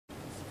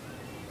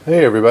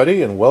Hey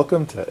everybody, and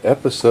welcome to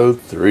episode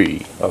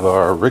 3 of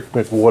our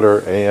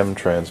McWhorter AM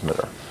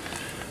Transmitter.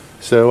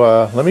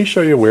 So let me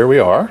show you where we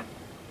are.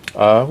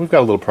 We've got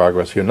a little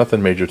progress here,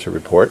 nothing major to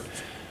report.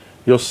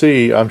 You'll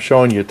see I'm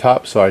showing you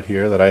topside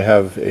here that I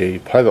have a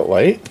pilot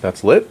light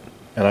that's lit,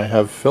 and I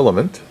have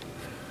filament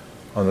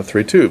on the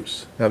 3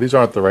 tubes. Now these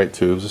aren't the right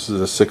tubes. This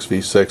is a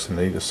 6V6 and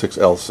I need a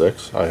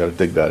 6L6. I had to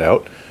dig that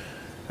out.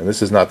 And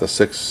this is not the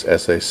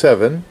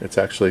 6SA7, it's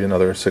actually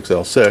another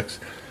 6L6.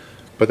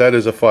 But that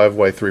is a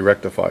 5Y3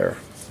 rectifier.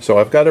 So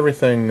I've got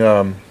everything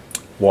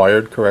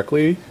wired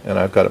correctly, and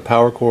I've got a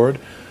power cord.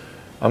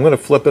 I'm going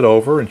to flip it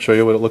over and show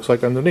you what it looks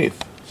like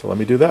underneath. So let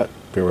me do that.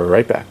 Be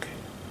right back.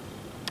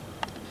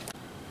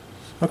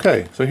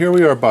 Okay, so here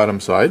we are bottom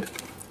side,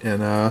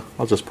 and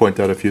I'll just point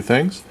out a few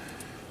things.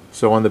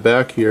 So on the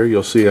back here,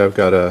 you'll see I've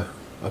got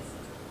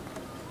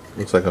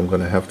looks like I'm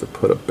going to have to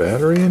put a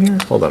battery in here.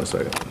 Hold on a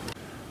second.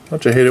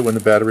 Don't you hate it when the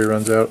battery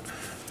runs out?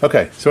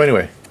 Okay, so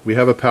anyway. We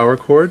have a power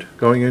cord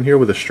going in here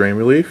with a strain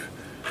relief.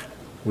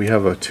 We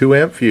have a 2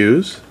 amp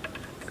fuse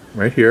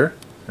right here,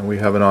 and we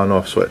have an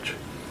on-off switch.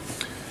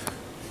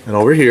 And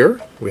over here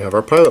we have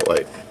our pilot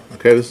light.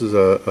 Okay, this is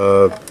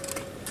a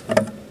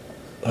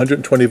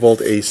 120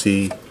 volt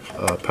AC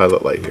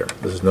pilot light here.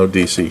 This is no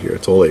DC here,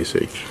 it's all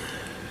AC.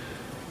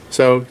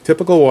 So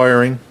typical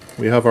wiring,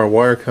 we have our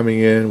wire coming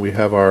in, we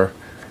have our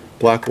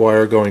black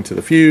wire going to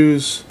the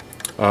fuse,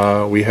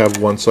 we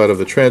have one side of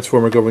the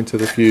transformer going to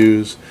the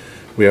fuse.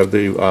 We have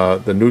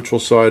the neutral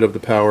side of the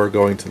power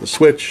going to the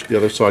switch. The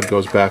other side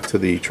goes back to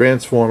the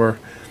transformer,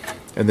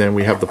 and then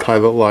we have the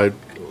pilot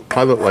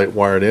light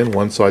wired in,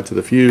 one side to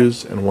the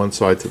fuse and one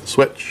side to the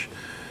switch,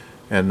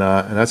 and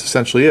that's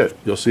essentially it.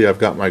 You'll see I've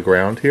got my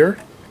ground here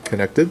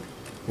connected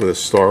with a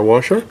star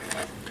washer.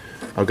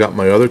 I've got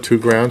my other 2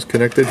 grounds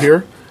connected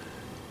here,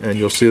 and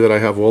you'll see that I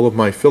have all of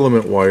my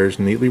filament wires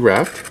neatly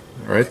wrapped.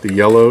 All right, the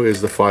yellow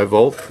is the 5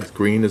 volt, the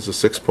green is the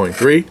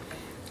 6.3,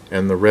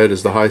 and the red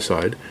is the high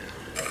side.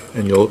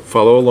 And you'll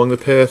follow along the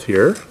path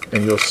here,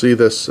 and you'll see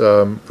this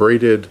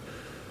braided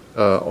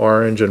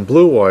orange and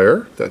blue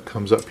wire that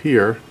comes up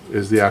here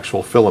is the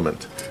actual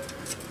filament.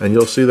 And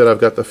you'll see that I've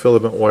got the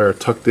filament wire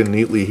tucked in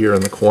neatly here in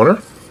the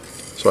corner,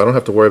 so I don't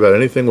have to worry about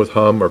anything with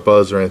hum or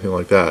buzz or anything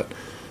like that.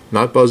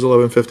 Not buzz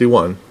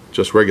 1151,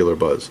 just regular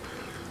buzz.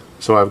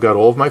 So I've got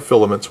all of my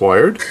filaments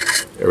wired.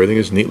 Everything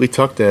is neatly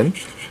tucked in.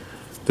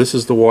 This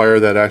is the wire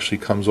that actually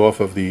comes off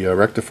of the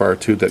rectifier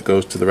tube that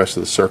goes to the rest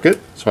of the circuit,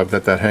 so I've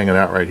got that hanging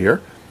out right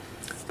here.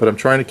 But I'm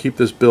trying to keep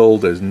this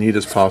build as neat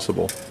as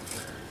possible.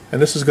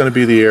 And this is going to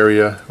be the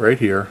area right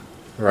here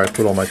where I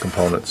put all my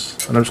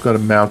components. And I'm just going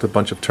to mount a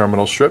bunch of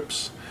terminal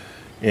strips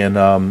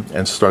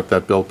and start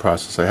that build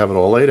process. I have it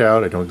all laid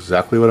out. I know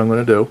exactly what I'm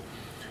going to do.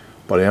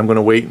 But I am going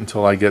to wait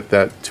until I get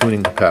that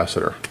tuning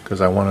capacitor,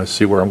 because I want to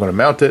see where I'm going to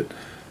mount it,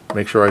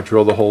 make sure I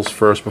drill the holes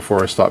first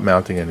before I start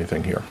mounting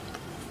anything here.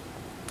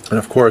 And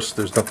of course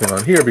there's nothing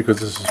on here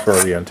because this is for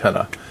the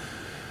antenna.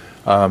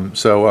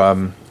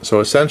 So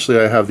essentially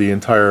I have the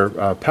entire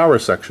power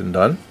section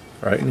done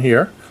right in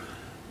here.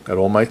 Got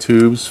all my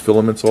tubes,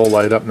 filaments all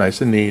light up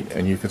nice and neat,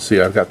 and you can see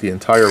I've got the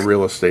entire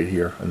real estate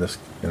here in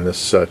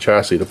this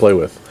chassis to play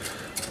with.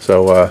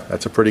 So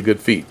that's a pretty good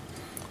feat.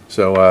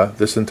 So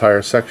this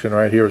entire section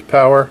right here is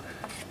power.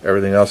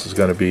 Everything else is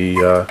going to be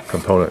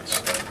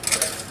components.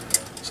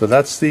 So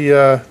that's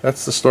the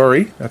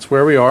story. That's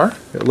where we are.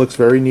 It looks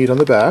very neat on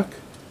the back.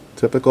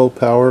 Typical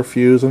power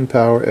fuse and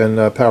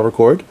power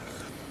cord.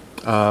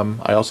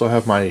 I also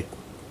have my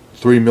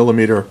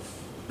 3mm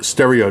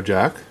stereo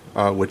jack,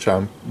 which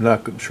I'm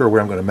not sure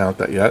where I'm going to mount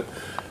that yet.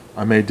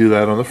 I may do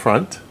that on the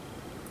front,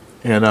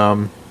 and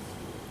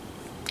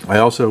I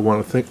also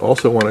want to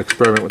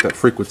experiment with that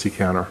frequency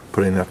counter,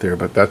 putting that there,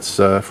 but that's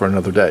for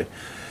another day.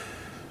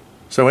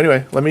 So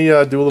anyway, let me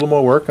do a little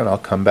more work, and I'll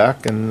come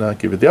back and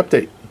give you the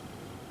update.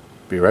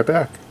 Be right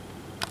back.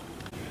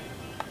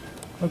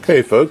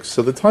 Okay, folks.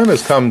 So the time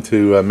has come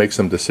to make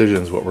some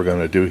decisions what we're going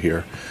to do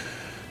here.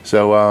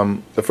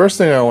 So the first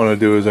thing I want to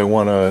do is I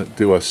want to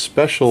do a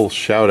special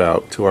shout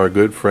out to our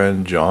good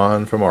friend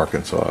John from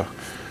Arkansas.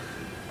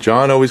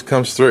 John always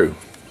comes through.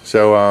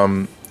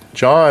 So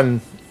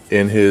John,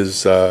 in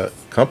his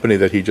company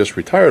that he just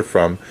retired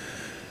from,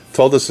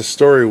 told us a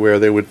story where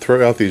they would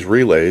throw out these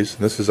relays.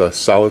 And this is a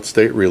solid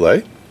state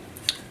relay.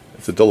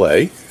 It's a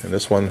delay, and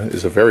this one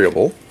is a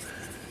variable.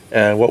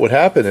 And what would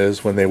happen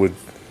is when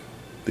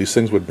these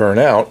things would burn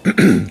out,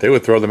 they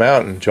would throw them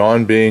out, and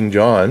John, being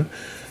John,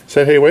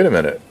 said, hey, wait a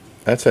minute,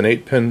 that's an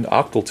 8-pin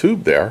octal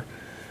tube there.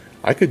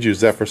 I could use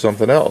that for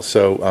something else.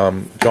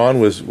 So John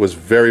was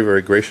very,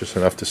 very gracious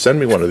enough to send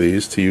me one of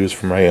these to use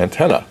for my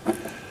antenna.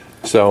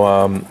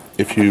 So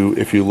if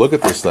you look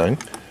at this thing,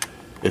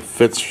 it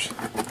fits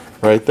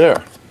right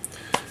there.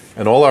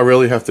 And all I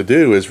really have to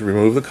do is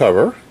remove the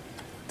cover,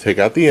 take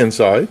out the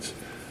insides,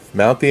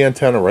 mount the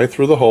antenna right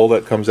through the hole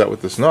that comes out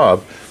with this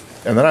knob,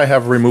 and then I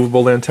have a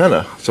removable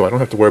antenna. So I don't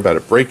have to worry about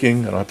it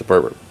breaking, I don't have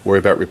to worry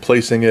about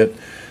replacing it.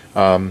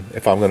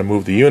 If I'm going to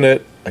move the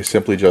unit, I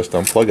simply just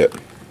unplug it,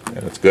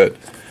 and it's good.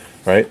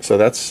 Right? So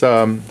that's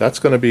going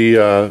to be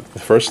the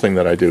first thing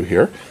that I do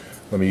here.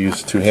 let me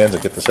use two hands to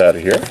get this out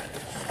of here.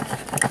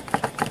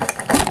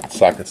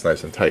 Socket's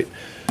nice and tight.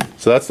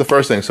 So that's the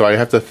first thing. So I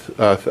have to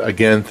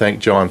again thank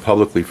John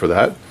publicly for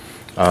that.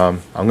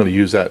 I'm going to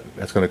use that.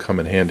 That's going to come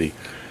in handy.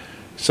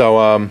 So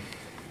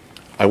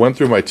I went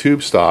through my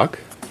tube stock,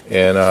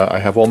 and I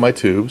have all my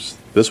tubes.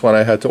 This one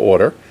I had to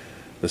order,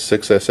 the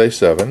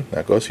 6SA7.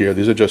 That goes here.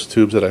 These are just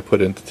tubes that I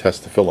put in to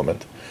test the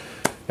filament.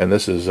 And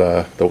this is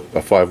a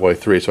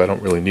 5Y3, so I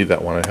don't really need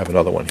that one. I have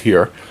another one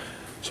here.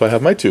 So I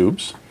have my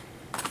tubes.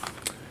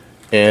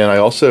 And I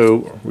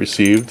also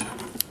received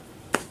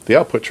the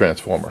output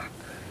transformer.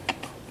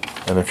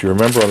 And if you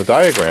remember on the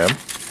diagram,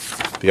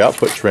 the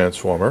output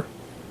transformer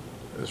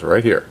is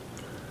right here.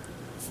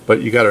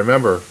 But you got to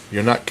remember,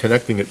 you're not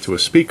connecting it to a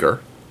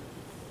speaker,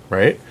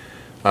 right?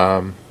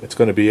 It's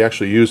going to be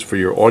actually used for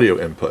your audio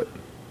input.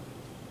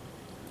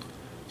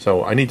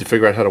 So I need to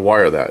figure out how to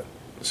wire that.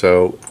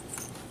 So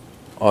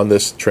on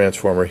this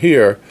transformer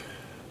here,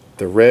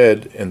 the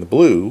red and the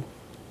blue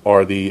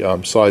are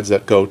the sides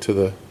that go to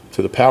the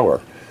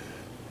power,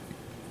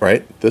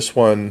 right? This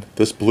one,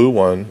 this blue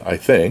one, I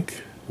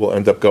think, will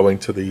end up going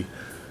to the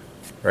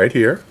right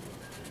here,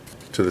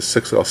 to the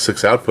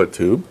 6L6 output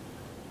tube,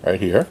 right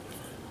here.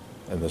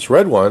 And this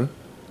red one,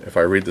 if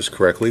I read this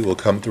correctly, will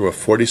come through a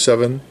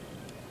 4.7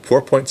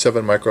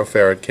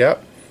 microfarad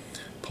cap.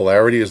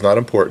 Polarity is not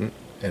important,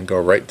 and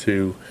go right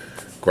to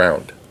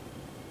ground.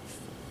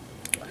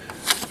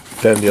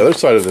 Then the other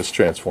side of this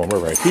transformer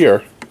right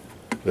here,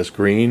 this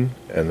green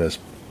and this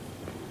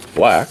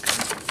black,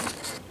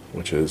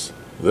 which is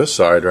this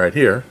side right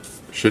here,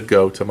 should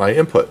go to my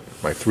input,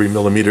 my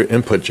 3mm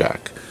input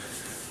jack.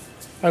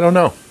 I don't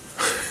know.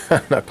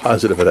 I'm not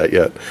positive of that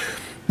yet.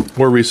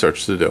 More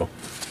research to do.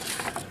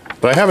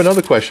 But I have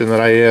another question that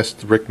I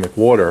asked Rick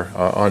McWhorter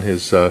on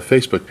his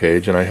Facebook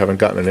page, and I haven't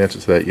gotten an answer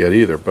to that yet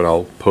either, but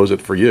I'll pose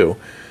it for you.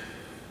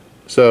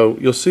 So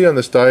you'll see on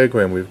this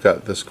diagram we've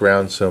got this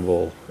ground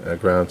symbol, and a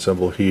ground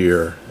symbol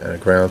here, and a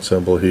ground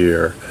symbol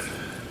here,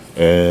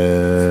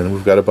 and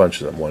we've got a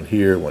bunch of them, one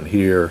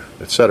here,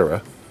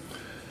 etc.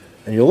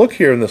 And you'll look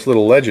here in this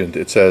little legend,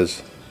 it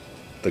says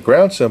the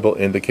ground symbol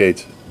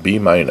indicates B-.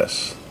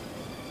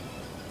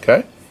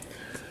 Okay?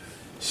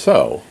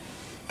 So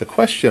the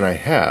question I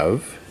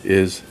have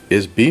is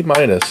B-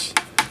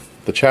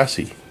 the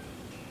chassis?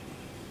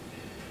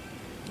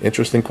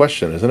 Interesting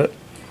question, isn't it?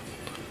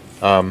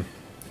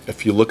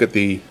 If you look at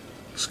the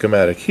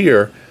schematic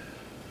here,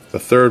 the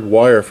third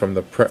wire from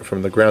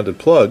the grounded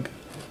plug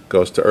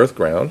goes to earth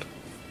ground,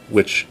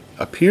 which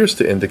appears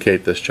to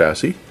indicate this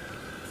chassis.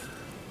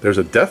 There's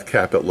a depth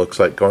cap, it looks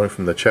like, going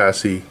from the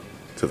chassis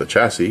to the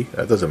chassis.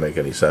 That doesn't make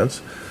any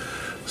sense.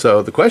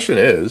 So the question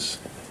is,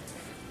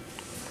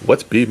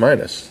 what's B-?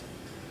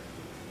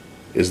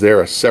 Is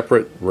there a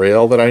separate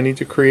rail that I need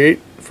to create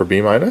for B-?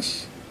 I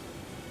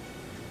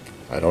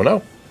don't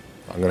know.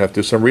 I'm going to have to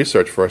do some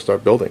research before I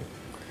start building.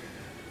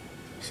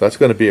 So that's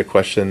going to be a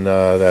question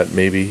that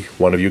maybe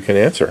one of you can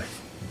answer.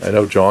 I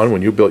know, John,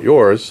 when you built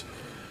yours,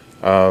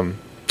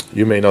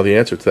 you may know the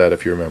answer to that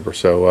if you remember.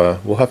 So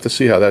we'll have to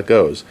see how that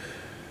goes.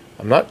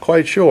 I'm not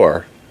quite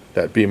sure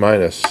that B-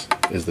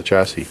 is the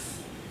chassis.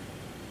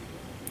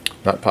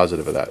 Not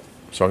positive of that.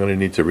 So I'm going to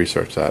need to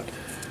research that.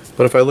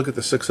 But if I look at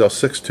the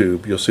 6L6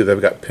 tube, you'll see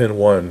they've got pin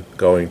 1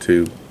 going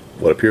to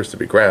what appears to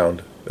be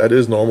ground. That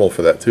is normal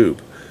for that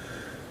tube.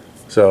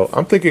 So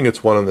I'm thinking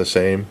it's one and the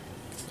same.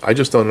 I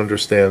just don't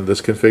understand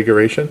this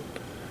configuration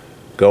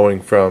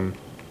going from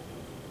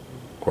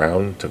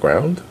ground to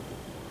ground.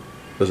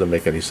 Doesn't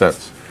make any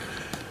sense.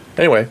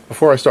 Anyway,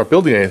 before I start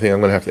building anything, I'm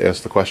going to have to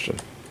ask the question.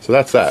 So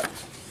that's that.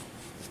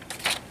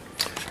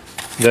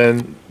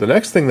 Then the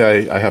next thing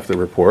that I have to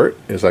report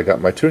is I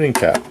got my tuning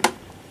cap.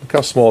 Look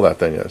how small that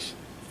thing is.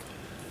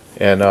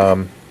 And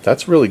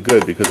that's really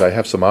good because I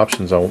have some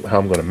options on how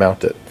I'm going to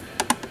mount it.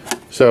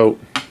 So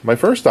my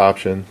first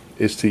option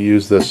is to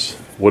use this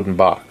wooden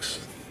box.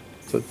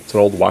 It's an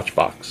old watch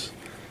box.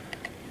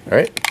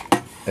 Alright,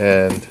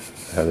 and it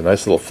has a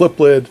nice little flip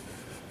lid.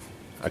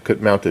 I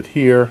could mount it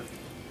here.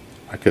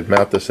 I could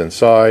mount this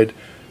inside.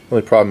 The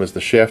only problem is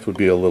the shaft would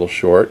be a little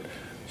short,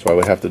 so I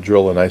would have to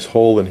drill a nice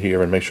hole in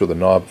here and make sure the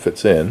knob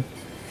fits in.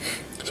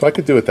 So I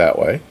could do it that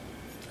way,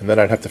 and then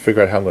I'd have to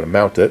figure out how I'm going to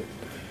mount it.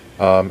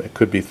 It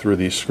could be through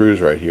these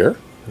screws right here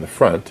in the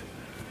front,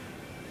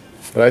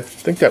 but I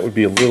think that would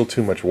be a little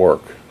too much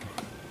work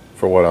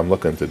for what I'm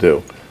looking to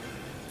do.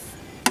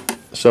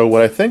 So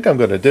what I think I'm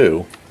going to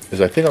do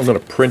is I think I'm going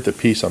to print a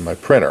piece on my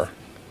printer.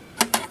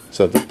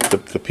 So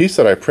the piece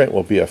that I print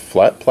will be a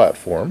flat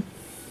platform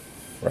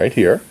right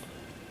here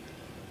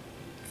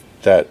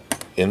that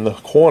in the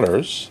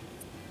corners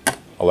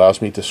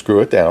allows me to screw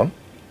it down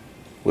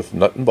with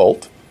nut and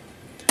bolt.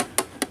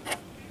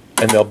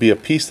 And there'll be a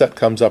piece that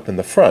comes up in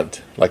the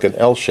front, like an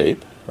L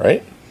shape,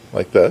 right?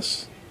 Like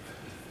this.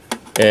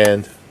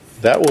 And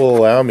that will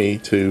allow me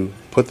to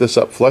put this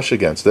up flush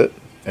against it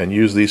and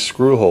use these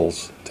screw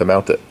holes to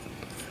mount it.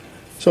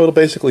 So it'll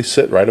basically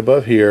sit right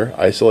above here,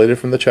 isolated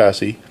from the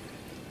chassis.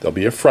 There'll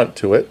be a front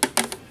to it,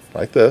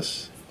 like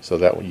this, so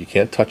that you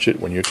can't touch it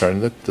when you're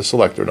turning the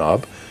selector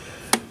knob.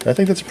 I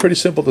think that's a pretty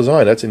simple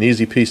design. That's an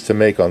easy piece to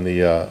make on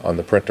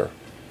the printer.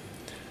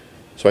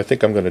 So I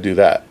think I'm going to do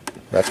that.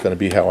 That's going to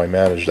be how I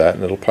manage that,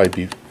 and it'll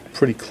probably be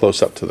pretty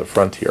close up to the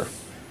front here.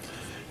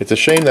 It's a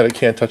shame that it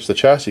can't touch the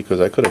chassis, because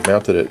I could have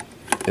mounted it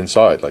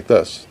inside like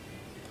this.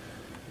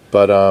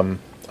 But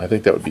I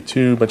think that would be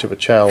too much of a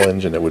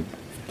challenge, and it would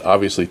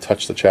obviously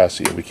touch the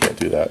chassis, and we can't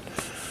do that.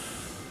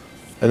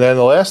 And then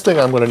the last thing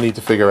I'm going to need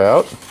to figure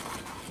out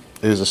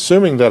is,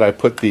 assuming that I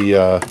put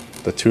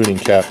the tuning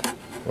cap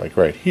like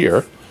right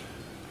here,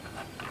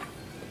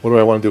 what do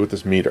I want to do with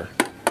this meter?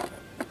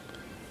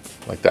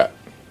 Like that.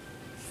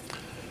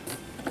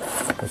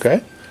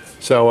 Okay?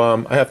 So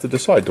I have to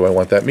decide, do I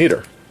want that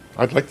meter?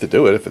 I'd like to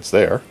do it if it's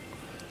there.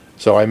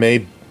 So I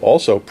may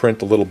also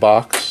print a little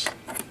box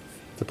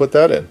to put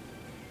that in.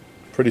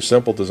 Pretty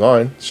simple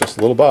design. It's just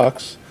a little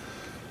box.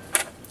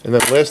 And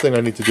then the last thing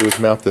I need to do is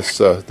mount this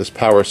this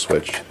power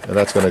switch, and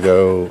that's going to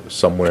go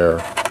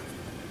somewhere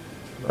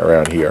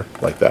around here,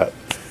 like that.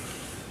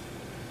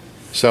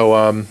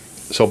 So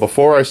so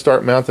before I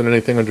start mounting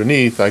anything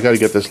underneath, I got to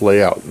get this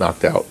layout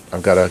knocked out.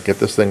 I've got to get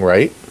this thing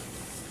right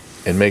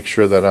and make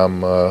sure that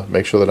I'm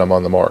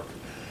on the mark.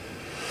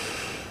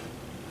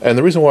 And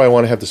the reason why I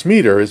want to have this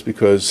meter is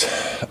because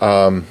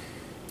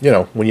you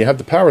know, when you have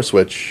the power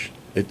switch,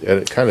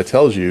 it kind of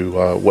tells you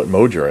what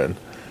mode you're in,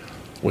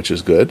 which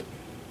is good.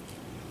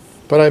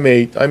 But I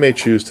may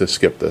choose to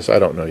skip this. I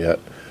don't know yet.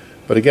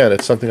 But again,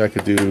 it's something I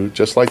could do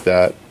just like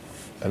that,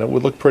 and it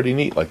would look pretty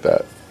neat like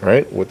that,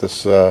 right? With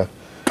this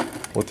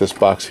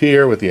box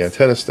here, with the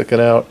antenna sticking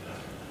out,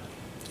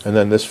 and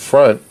then this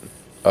front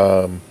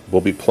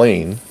will be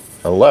plain,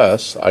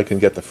 unless I can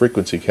get the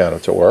frequency counter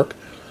to work,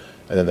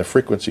 and then the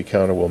frequency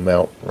counter will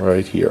mount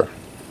right here.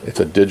 It's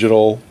a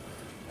digital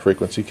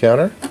frequency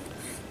counter.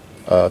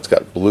 It's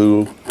got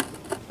blue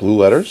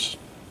letters.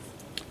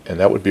 And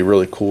that would be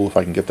really cool if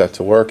I can get that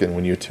to work, and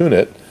when you tune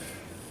it,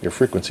 your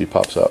frequency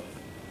pops up.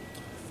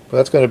 But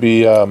that's going to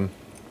be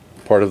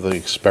part of the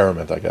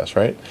experiment, I guess,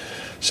 right?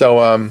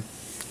 So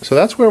so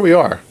that's where we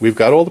are. We've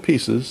got all the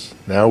pieces.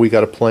 Now we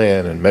got to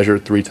plan and measure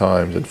 3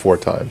 times and 4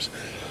 times.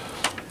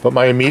 But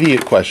my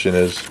immediate question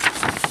is,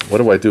 what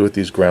do I do with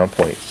these ground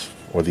points,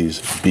 or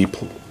these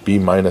B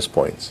minus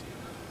points?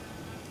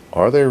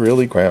 Are they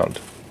really ground?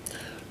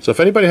 So if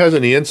anybody has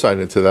any insight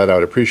into that, I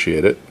would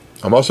appreciate it.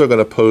 I'm also going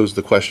to pose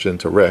the question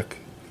to Rick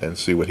and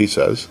see what he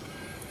says.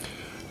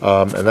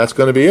 And that's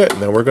going to be it.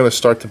 And then we're going to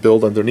start to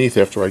build underneath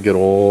after I get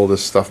all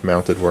this stuff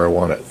mounted where I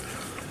want it.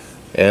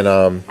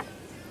 And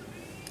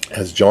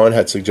as John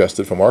had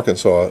suggested from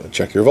Arkansas,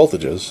 check your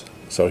voltages.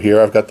 So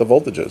here I've got the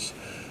voltages.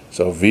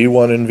 So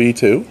V1 and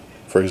V2.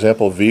 For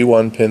example,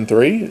 V1 pin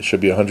 3, it should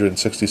be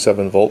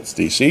 167 volts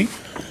DC.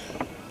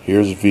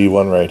 Here's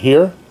V1 right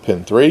here,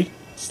 pin 3.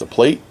 It's the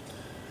plate.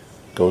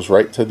 Goes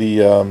right to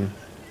the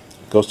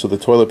goes to the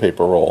toilet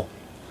paper roll.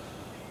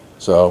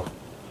 So,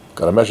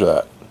 got to measure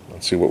that.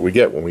 Let's see what we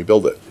get when we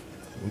build it.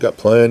 We've got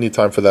plenty of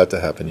time for that to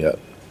happen yet.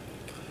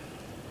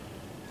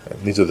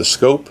 And these are the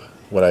scope.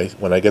 When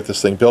I get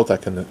this thing built, I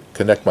can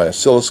connect my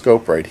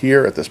oscilloscope right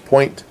here at this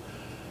point.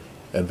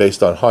 And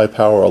based on high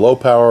power or low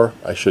power,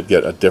 I should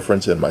get a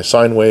difference in my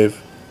sine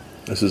wave.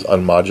 This is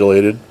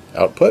unmodulated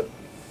output.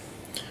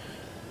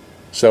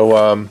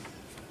 So,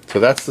 so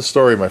that's the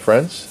story, my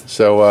friends.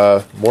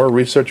 So more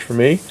research for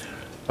me.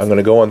 I'm going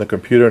to go on the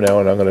computer now,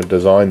 and I'm going to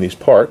design these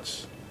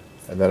parts,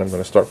 and then I'm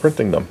going to start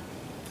printing them.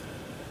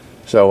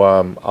 So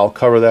I'll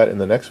cover that in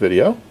the next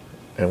video,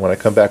 and when I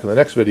come back in the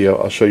next video,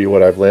 I'll show you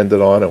what I've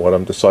landed on and what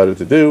I'm decided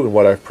to do and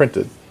what I've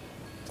printed.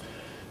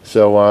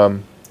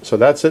 So so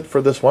that's it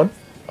for this one.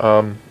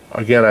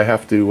 Again, I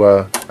have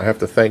to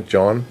thank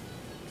John,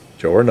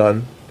 Joe or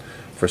none,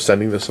 for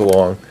sending this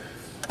along.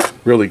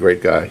 Really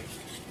great guy.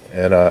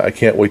 And I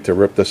can't wait to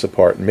rip this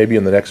apart. And maybe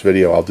in the next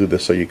video I'll do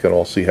this so you can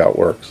all see how it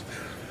works.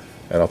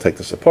 And I'll take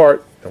this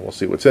apart, and we'll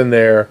see what's in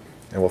there,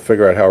 and we'll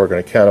figure out how we're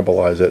going to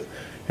cannibalize it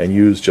and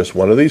use just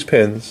one of these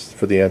pins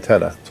for the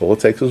antenna. So all it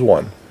takes is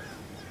one.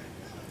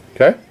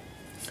 Okay?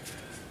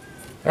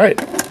 Alright,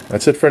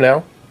 that's it for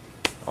now.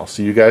 I'll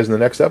see you guys in the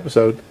next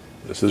episode.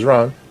 This is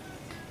Ron.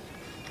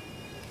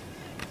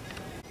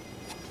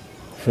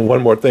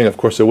 One more thing, of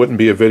course, there wouldn't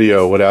be a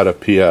video without a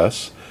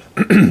PS.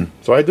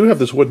 So I do have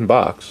this wooden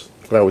box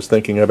that I was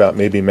thinking about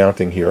maybe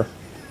mounting here.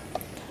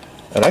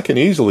 And I can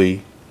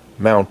easily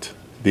mount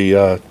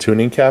the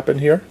tuning cap in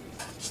here,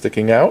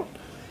 sticking out.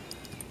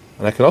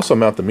 And I can also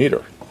mount the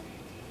meter.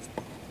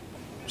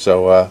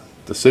 So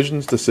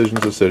decisions. So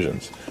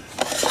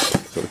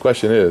the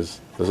question is,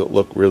 does it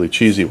look really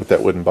cheesy with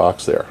that wooden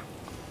box there?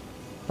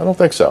 I don't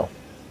think so.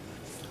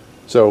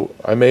 So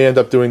I may end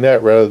up doing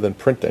that rather than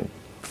printing.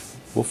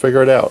 We'll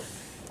figure it out.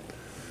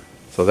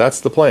 So that's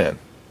the plan.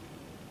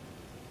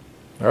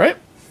 Alright?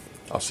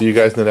 I'll see you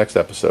guys in the next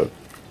episode.